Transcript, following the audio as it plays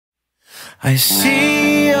I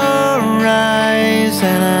see your eyes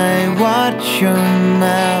and I watch your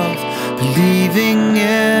mouth, believing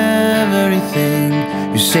everything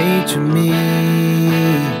you say to me.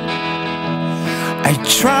 I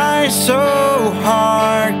try so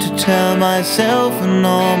hard to tell myself and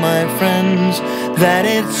all my friends that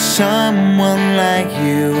it's someone like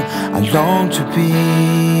you I long to be.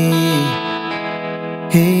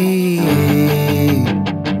 Hey.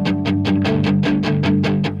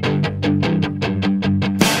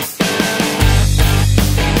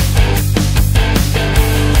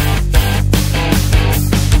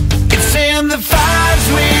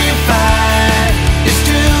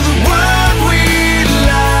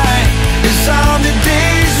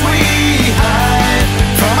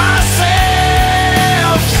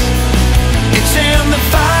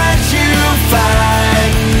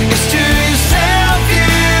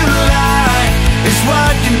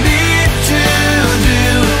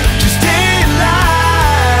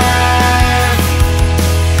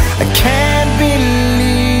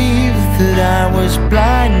 I was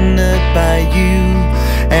blinded by you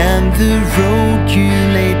and the road you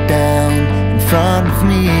laid down in front of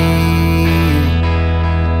me.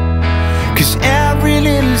 'C's every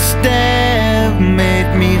little step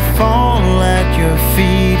made me fall at your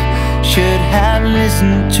feet. Should have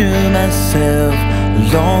listened to myself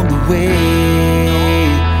along the way.